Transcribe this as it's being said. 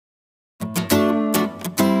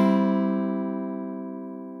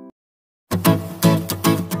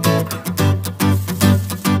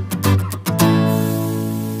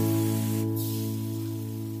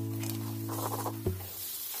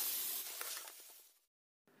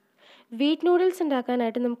Wheat noodles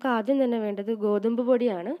ഉണ്ടാക്കാനായിട്ട് നമുക്ക് ആദ്യം തന്നെ വേണ്ടത് ഗോതമ്പ്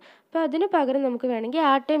പൊടിയാണ്. അപ്പോൾ അതിന് പകരം നമുക്ക് വേണമെങ്കിൽ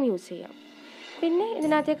ആട്ടയും യൂസ് ചെയ്യാം. പിന്നെ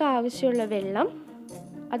ഇതിനകത്തേക്ക് ആവശ്യമുള്ള വെള്ളം,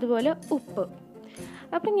 അതുപോലെ ഉപ്പ്.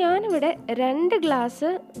 അപ്പം ഞാനിവിടെ 2 ഗ്ലാസ്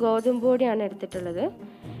ഗോതമ്പ് പൊടിയാണ് എടുത്തിട്ടുള്ളത്.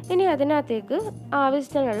 ഇനി അതിനകത്തേക്ക്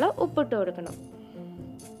ആവശ്യത്തിനുള്ള ഉപ്പിട്ട് കൊടുക്കണം.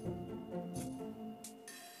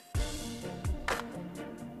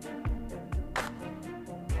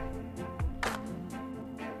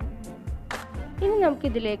 ഇനി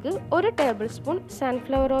നമുക്കിതിലേക്ക് 1 ടേബിൾ സ്പൂൺ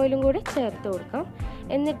സൺഫ്ലവർ ഓയിലും കൂടി ചേർത്ത് കൊടുക്കാം.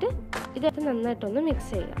 എന്നിട്ട് ഇത് നന്നായിട്ടൊന്ന് മിക്സ്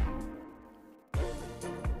ചെയ്യാം.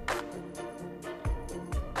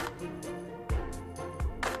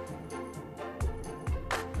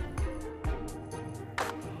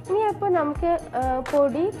 ഇനി അപ്പോൾ നമുക്ക്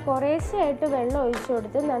പൊടി കുറേശ്ശെയായിട്ട് വെള്ളം ഒഴിച്ചു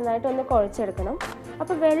കൊടുത്ത് നന്നായിട്ടൊന്ന് കുഴച്ചെടുക്കണം.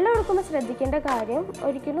 അപ്പോൾ വെള്ളം എടുക്കുമ്പോൾ ശ്രദ്ധിക്കേണ്ട കാര്യം,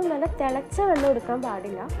 ഒരിക്കലും നല്ല തിളച്ച വെള്ളം എടുക്കാൻ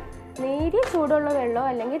പാടില്ല. നേരിയ ചൂടുള്ള വെള്ളമോ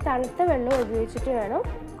അല്ലെങ്കിൽ തണുത്ത വെള്ളമോ ഉപയോഗിച്ചിട്ട് വേണം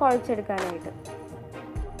കുഴച്ചെടുക്കാനായിട്ട്.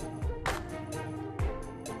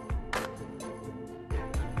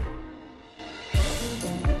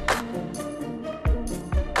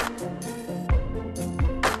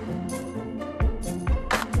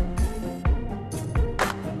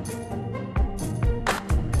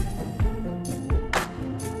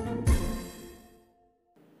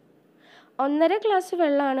 ഒന്നര ഗ്ലാസ്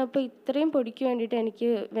വെള്ളമാണ് ഇപ്പോൾ ഇത്രയും പൊടിക്ക് വേണ്ടിയിട്ട് എനിക്ക്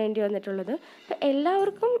വേണ്ടി വന്നിട്ടുള്ളത്. അപ്പോൾ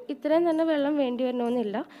എല്ലാവർക്കും ഇത്രയും തന്നെ വെള്ളം വേണ്ടി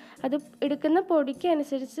വരണമെന്നില്ല. അത് എടുക്കുന്ന പൊടിക്ക്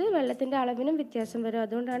അനുസരിച്ച് വെള്ളത്തിൻ്റെ അളവിനും വ്യത്യാസം വരും.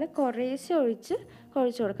 അതുകൊണ്ടാണ് കുറേശ്ശെ ഒഴിച്ച്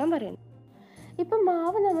കുഴച്ച് കൊടുക്കാൻ പറയുന്നത്. ഇപ്പം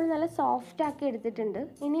മാവ് നമ്മൾ നല്ല സോഫ്റ്റ് ആക്കി എടുത്തിട്ടുണ്ട്.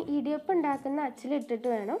 ഇനി ഇടിയപ്പം ഉണ്ടാക്കുന്ന അച്ചിലിട്ടിട്ട്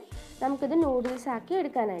വേണം നമുക്കിത് നൂഡിൽസ് ആക്കി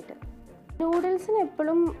എടുക്കാനായിട്ട്. നൂഡിൽസിന്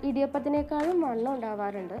എപ്പോഴും ഇടിയപ്പത്തിനേക്കാളും വണ്ണം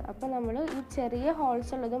ഉണ്ടാവാറുണ്ട്. അപ്പോൾ നമ്മൾ ഈ ചെറിയ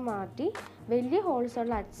ഹോൾസ് ഉള്ളത് മാറ്റി വലിയ ഹോൾസ്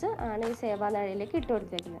ഉള്ള അച്ച് ആണ് ഈ സേവാനാഴിയിലേക്ക് ഇട്ട്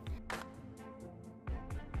കൊടുത്തേക്കുന്നത്.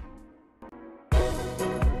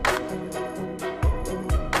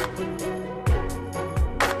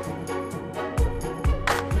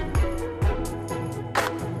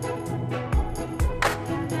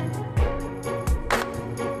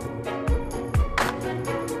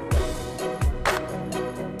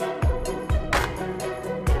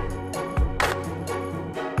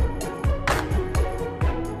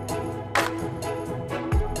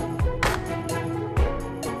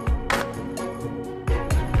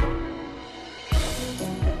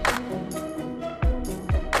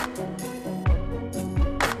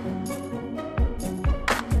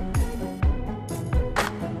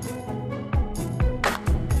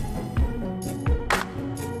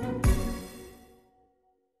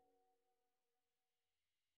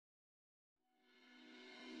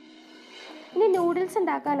 ഇനി നൂഡിൽസ്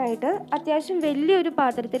ഉണ്ടാക്കാനായിട്ട് അത്യാവശ്യം വലിയൊരു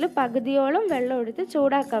പാത്രത്തിൽ പകുതിയോളം വെള്ളം എടുത്ത്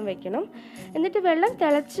ചൂടാക്കാൻ വെക്കണം. എന്നിട്ട് വെള്ളം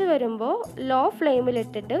തിളച്ച് വരുമ്പോൾ ലോ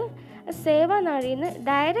ഫ്ലെയിമിലിട്ടിട്ട് സേവാനാഴിയിൽ നിന്ന്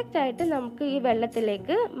ഡയറക്റ്റായിട്ട് നമുക്ക് ഈ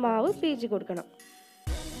വെള്ളത്തിലേക്ക് മാവ് പീച്ച് കൊടുക്കണം.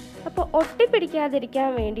 അപ്പോൾ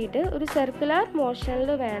ഒട്ടിപ്പിടിക്കാതിരിക്കാൻ വേണ്ടിയിട്ട് ഒരു സർക്കുലർ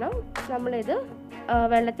മോഷനിൽ വേണം നമ്മളിത്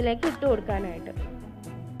വെള്ളത്തിലേക്ക് ഇട്ട് കൊടുക്കാനായിട്ട്.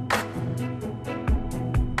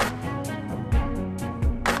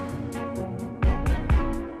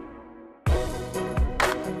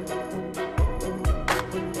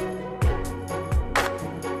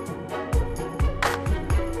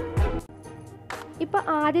 ഇപ്പോൾ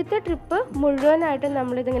ആദ്യത്തെ ട്രിപ്പ് മുഴുവനായിട്ട്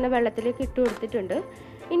നമ്മളിതിങ്ങനെ വെള്ളത്തിലേക്ക് ഇട്ട് കൊടുത്തിട്ടുണ്ട്.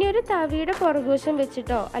 ഇനി ഒരു തവിയുടെ പുറകുവശം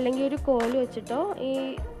വെച്ചിട്ടോ അല്ലെങ്കിൽ ഒരു കോല് വെച്ചിട്ടോ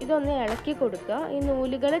ഇതൊന്ന് ഇളക്കി കൊടുക്കുക. ഈ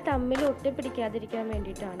നൂലുകൾ തമ്മിൽ ഒട്ടിപ്പിടിക്കാതിരിക്കാൻ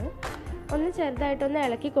വേണ്ടിയിട്ടാണ്. ഒന്ന് ചെറുതായിട്ടൊന്ന്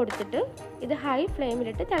ഇളക്കി കൊടുത്തിട്ട് ഇത് ഹൈ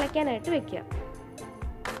ഫ്ലെയിമിലിട്ട് തിളയ്ക്കാനായിട്ട് വെക്കുക.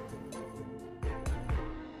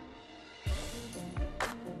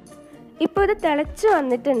 ഇപ്പോൾ ഇത് തിളച്ച്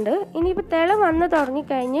വന്നിട്ടുണ്ട്. ഇനിയിപ്പോൾ തിള വന്ന്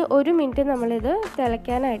തുടങ്ങിക്കഴിഞ്ഞ് 1 മിനിറ്റ് നമ്മളിത്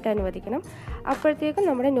തിളയ്ക്കാനായിട്ട് അനുവദിക്കണം. അപ്പോഴത്തേക്കും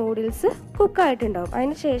നമ്മുടെ നൂഡിൽസ് കുക്കായിട്ടുണ്ടാവും.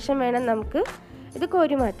 അതിന് ശേഷം വേണം നമുക്ക് ഇത്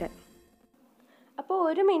കോരി മാറ്റാൻ. അപ്പോൾ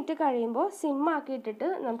 1 മിനിറ്റ് കഴിയുമ്പോൾ സിമ്മാക്കിയിട്ടിട്ട്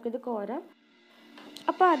നമുക്കിത് കോരാം.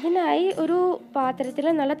 അപ്പോൾ അതിനായി ഒരു പാത്രത്തിൽ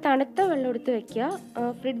നല്ല തണുത്ത വെള്ളം എടുത്ത് വെക്കുക.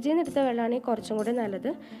 ഫ്രിഡ്ജിൽ നിന്ന് എടുത്ത വെള്ളമാണെങ്കിൽ കുറച്ചും കൂടി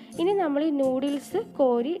നല്ലത്. ഇനി നമ്മൾ ഈ നൂഡിൽസ്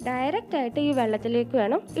കോരി ഡയറക്റ്റായിട്ട് ഈ വെള്ളത്തിലേക്ക്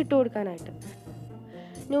വേണം ഇട്ട് കൊടുക്കാനായിട്ട്.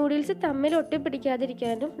 നൂഡിൽസ് തമ്മിൽ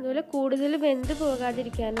ഒട്ടിപ്പിടിക്കാതിരിക്കാനും അതുപോലെ കൂടുതൽ വെന്ത്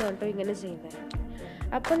പോകാതിരിക്കാനും കേട്ടോ ഇങ്ങനെ ചെയ്യുന്നത്.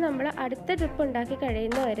 അപ്പം നമ്മൾ അടുത്ത ട്രിപ്പ് ഉണ്ടാക്കി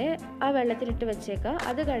കഴിയുന്നവരെ ആ വെള്ളത്തിലിട്ട് വെച്ചേക്കുക.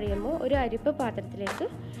 അത് കഴിയുമ്പോൾ ഒരു അരിപ്പ് പാത്രത്തിലേക്ക്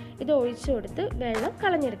ഇത് ഒഴിച്ചു കൊടുത്ത് വെള്ളം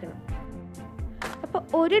കളഞ്ഞെടുക്കണം. അപ്പോൾ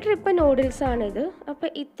ഒരു ട്രിപ്പ് നൂഡിൽസാണിത്. അപ്പോൾ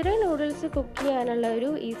ഇത്രയും നൂഡിൽസ് കുക്ക് ചെയ്യാനുള്ള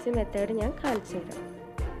ഒരു ഈസി മെത്തേഡ് ഞാൻ കാണിച്ചു തരാം.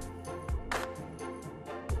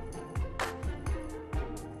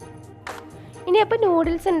 ഇനി അപ്പോൾ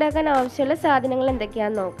നൂഡിൽസ് ഉണ്ടാക്കാൻ ആവശ്യമുള്ള സാധനങ്ങൾ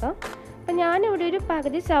എന്തൊക്കെയാണെന്ന് നോക്കാം. അപ്പോൾ ഞാനിവിടെ ഒരു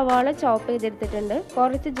പകുതി സവാള ചോപ്പ് ചെയ്തെടുത്തിട്ടുണ്ട്,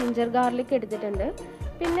 കുറച്ച് ജിഞ്ചർ ഗാർലിക് എടുത്തിട്ടുണ്ട്,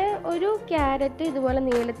 പിന്നെ ഒരു ക്യാരറ്റ് ഇതുപോലെ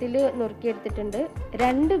നീളത്തിൽ നുറുക്കിയെടുത്തിട്ടുണ്ട്,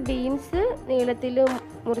 2 ബീൻസ് നീളത്തിൽ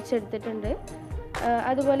മുറിച്ചെടുത്തിട്ടുണ്ട്,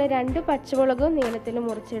 അതുപോലെ 2 പച്ചമുളക് നീളത്തിൽ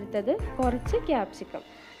മുറിച്ചെടുത്തത്, കുറച്ച് ക്യാപ്സിക്കം.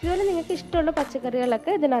 ഇതുപോലെ നിങ്ങൾക്ക് ഇഷ്ടമുള്ള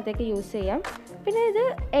പച്ചക്കറികളൊക്കെ ഇതിനകത്തേക്ക് യൂസ് ചെയ്യാം. പിന്നെ ഇത്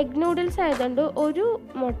എഗ് നൂഡിൽസ് ആയതുകൊണ്ട് ഒരു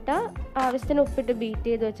മുട്ട ആവശ്യത്തിന് ഉപ്പിട്ട് ബീറ്റ്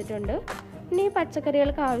ചെയ്ത് വെച്ചിട്ടുണ്ട്. പിന്നെ ഈ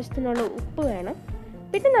പച്ചക്കറികൾക്ക് ആവശ്യത്തിനുള്ള ഉപ്പ് വേണം.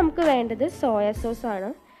 പിന്നെ നമുക്ക് വേണ്ടത് സോയ സോസാണ്.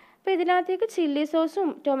 അപ്പോൾ ഇതിനകത്തേക്ക് ചില്ലി സോസും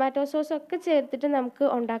ടൊമാറ്റോ സോസും ഒക്കെ ചേർത്തിട്ട് നമുക്ക്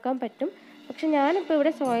ഉണ്ടാക്കാൻ പറ്റും. പക്ഷെ ഞാനിപ്പോൾ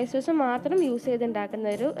ഇവിടെ സോയ സോസ് മാത്രം യൂസ് ചെയ്ത് ഉണ്ടാക്കുന്ന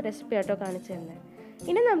ഒരു റെസിപ്പി ആട്ടോ കാണിച്ചു തരുന്നത്.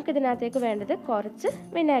 ഇനി നമുക്കിതിനകത്തേക്ക് വേണ്ടത് കുറച്ച്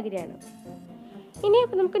വിനാഗിരിയാണ്.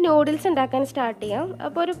 ഇനിയിപ്പോൾ നമുക്ക് നൂഡിൽസ് ഉണ്ടാക്കാൻ സ്റ്റാർട്ട് ചെയ്യാം.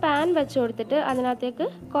 അപ്പോൾ ഒരു പാൻ വെച്ച് കൊടുത്തിട്ട് അതിനകത്തേക്ക്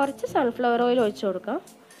കുറച്ച് സൺഫ്ലവർ ഓയിൽ ഒഴിച്ചു കൊടുക്കാം.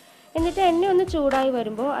 എന്നിട്ട് എണ്ണ ഒന്ന് ചൂടായി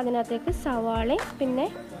വരുമ്പോൾ അതിനകത്തേക്ക് സവാളയും പിന്നെ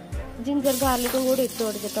ജിഞ്ചർ ഗാർലിക്കും കൂടി ഇട്ട്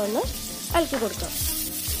കൊടുത്തിട്ടൊന്ന് ഇളക്കി കൊടുക്കാം.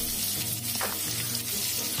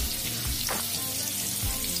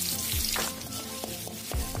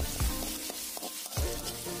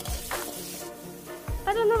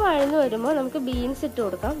 അതൊന്ന് വഴന്ന് വരുമ്പോൾ നമുക്ക് ബീൻസ് ഇട്ട്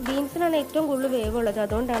കൊടുക്കാം. ബീൻസിനാണ് ഏറ്റവും കൂടുതൽ വേവുള്ളത്,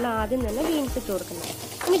 അതുകൊണ്ടാണ് ആദ്യം തന്നെ ബീൻസ് ഇട്ട് കൊടുക്കുന്നത്.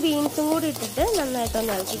 ഇനി ബീൻസും കൂടി ഇട്ടിട്ട്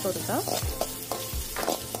നന്നായിട്ടൊന്ന് ഇളക്കി കൊടുക്കാം.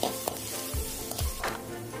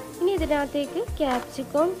 ഇനി ഇതിനകത്തേക്ക്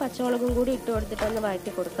ക്യാപ്സിക്കവും പച്ചമുളകും കൂടി ഇട്ട് കൊടുത്തിട്ടൊന്ന്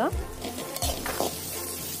വഴറ്റി കൊടുക്കാം.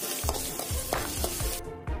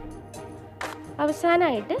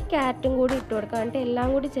 അവസാനമായിട്ട് ക്യാരറ്റും കൂടി ഇട്ട് കൊടുക്കാം. എന്നിട്ട് എല്ലാം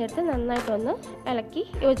കൂടി ചേർത്ത് നന്നായിട്ടൊന്ന് ഇളക്കി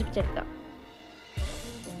യോജിപ്പിച്ചെടുക്കാം.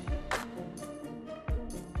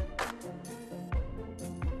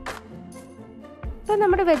 ഇപ്പോൾ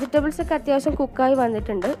നമ്മുടെ വെജിറ്റബിൾസ് ഒക്കെ അത്യാവശ്യം കുക്കായി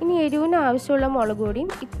വന്നിട്ടുണ്ട്. ഇനി എരിവിന് ആവശ്യമുള്ള മുളക് പൊടിയും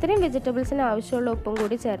ഇത്രയും വെജിറ്റബിൾസിന് ആവശ്യമുള്ള ഉപ്പും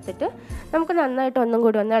കൂടി ചേർത്തിട്ട് നമുക്ക് നന്നായിട്ട് ഒന്നും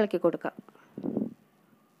കൂടി ഒന്ന് ഇളക്കി കൊടുക്കാം.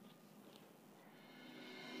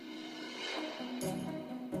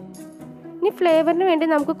 ഇനി ഫ്ലേവറിന് വേണ്ടി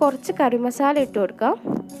നമുക്ക് കുറച്ച് കറി മസാല ഇട്ട് കൊടുക്കാം.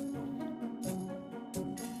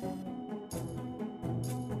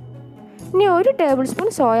 ഇനി 1 ടേബിൾ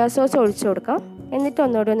സ്പൂൺ സോയാ സോസ് ഒഴിച്ചു കൊടുക്കാം. എന്നിട്ട്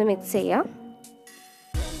ഒന്നുകൂടി ഒന്ന് മിക്സ് ചെയ്യാം.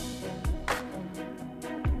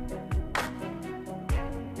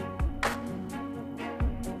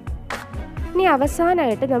 ഇനി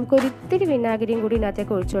അവസാനമായിട്ട് നമുക്കൊരു ഇത്തിരി വിനാഗിരിയും കൂടി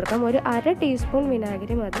ഇതിനകത്തേക്ക് ഒഴിച്ചു കൊടുക്കാം. ഒരു 1/2 ടീസ്പൂൺ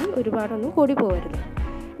വിനാഗിരി മതി, ഒരുപാടൊന്നും കൂടി പോകരുത്.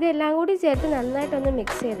 ഇതെല്ലാം കൂടി ചേർത്ത് നന്നായിട്ടൊന്ന്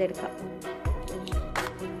മിക്സ് ചെയ്തെടുക്കാം.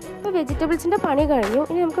 അപ്പോൾ വെജിറ്റബിൾസിൻ്റെ പണി കഴിഞ്ഞു.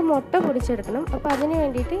 ഇനി നമുക്ക് മുട്ട പൊടിച്ചെടുക്കണം. അപ്പോൾ അതിന്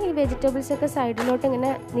വേണ്ടിയിട്ട് ഈ വെജിറ്റബിൾസൊക്കെ സൈഡിലോട്ട്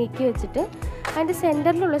ഇങ്ങനെ നീക്കി വെച്ചിട്ട് അതിൻ്റെ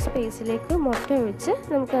സെൻറ്ററിലുള്ള സ്പേസിലേക്ക് മുട്ട ഒഴിച്ച്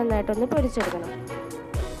നമുക്ക് നന്നായിട്ടൊന്ന് പൊടിച്ചെടുക്കണം.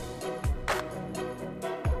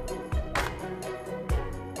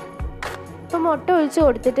 ഇപ്പോൾ മുട്ട ഒഴിച്ച്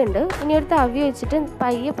കൊടുത്തിട്ടുണ്ട്. ഇനി ഒരു തവി വെച്ചിട്ട്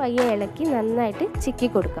പയ്യെ ഇളക്കി നന്നായിട്ട് ചിക്കി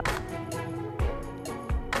കൊടുക്കാം.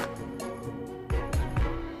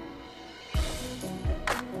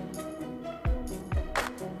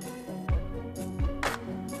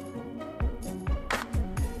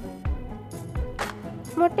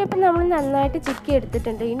 മുട്ട ഇപ്പം നമ്മൾ നന്നായിട്ട് ചിക്കി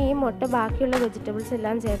എടുത്തിട്ടുണ്ട്. ഇനി ഈ മുട്ട ബാക്കിയുള്ള വെജിറ്റബിൾസ്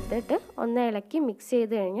എല്ലാം ചേർത്തിട്ട് ഒന്ന് ഇളക്കി മിക്സ്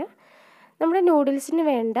ചെയ്ത് കഴിഞ്ഞാൽ നമ്മുടെ നൂഡിൽസിന്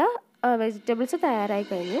വേണ്ട വെജിറ്റബിൾസ് തയ്യാറായി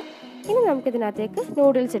കഴിഞ്ഞു. ഇനി നമുക്കിതിനകത്തേക്ക്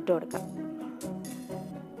നൂഡിൽസ് ഇട്ട് കൊടുക്കാം.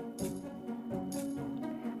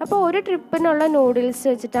 അപ്പോൾ ഒരു ട്രിപ്പിനുള്ള നൂഡിൽസ്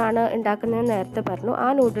വെച്ചിട്ടാണ് ഉണ്ടാക്കുന്നതെന്ന് നേരത്തെ പറഞ്ഞു. ആ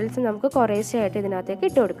നൂഡിൽസ് നമുക്ക് കുറേശ്ശെയായിട്ട് ഇതിനകത്തേക്ക്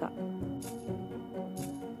ഇട്ട് കൊടുക്കാം.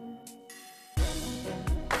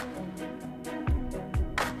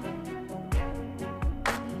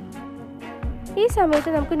 ഈ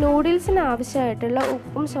സമയത്ത് നമുക്ക് നൂഡിൽസിന് ആവശ്യമായിട്ടുള്ള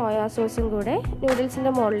ഉപ്പും സോയാ സോസും കൂടെ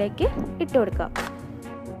നൂഡിൽസിൻ്റെ മുകളിലേക്ക് ഇട്ട് കൊടുക്കാം.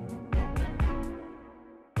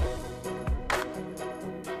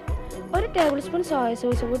 ഒരു ടേബിൾ സ്പൂൺ സോയ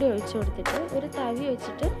സോസും കൂടി ഒഴിച്ചു കൊടുത്തിട്ട് ഒരു തവി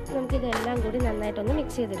വെച്ചിട്ട് നമുക്കിതെല്ലാം കൂടി നന്നായിട്ടൊന്ന്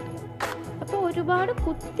മിക്സ് ചെയ്തെടുക്കണം. അപ്പോൾ ഒരുപാട്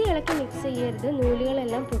കുത്തി ഇളക്കി മിക്സ് ചെയ്യരുത്,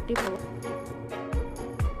 നൂലുകളെല്ലാം പൊട്ടിപ്പോകും.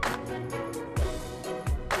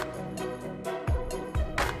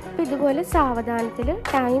 അപ്പോൾ ഇതുപോലെ സാവധാനത്തിൽ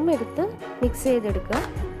ടൈം എടുത്ത് മിക്സ് ചെയ്തെടുക്കുക.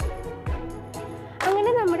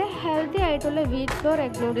 അങ്ങനെ നമ്മുടെ ഹെൽത്തി ആയിട്ടുള്ള വീറ്റ് ഫ്ലോർ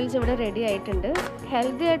എഗ് നൂഡിൽസ് ഇവിടെ റെഡി ആയിട്ടുണ്ട്.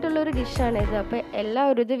 ഹെൽത്തി ആയിട്ടുള്ള ഒരു ഡിഷാണിത്. അപ്പോൾ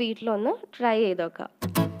എല്ലാവരും ഇത് വീട്ടിലൊന്ന് ട്രൈ ചെയ്ത് നോക്കാം.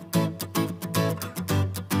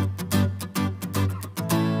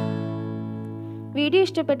 വീഡിയോ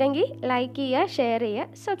ഇഷ്ടപ്പെട്ടെങ്കിൽ ലൈക്ക് ചെയ്യുക, ഷെയർ ചെയ്യുക,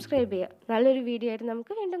 സബ്സ്ക്രൈബ് ചെയ്യുക. നല്ലൊരു വീഡിയോ ആയിട്ട്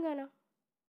നമുക്ക് വീണ്ടും കാണാം.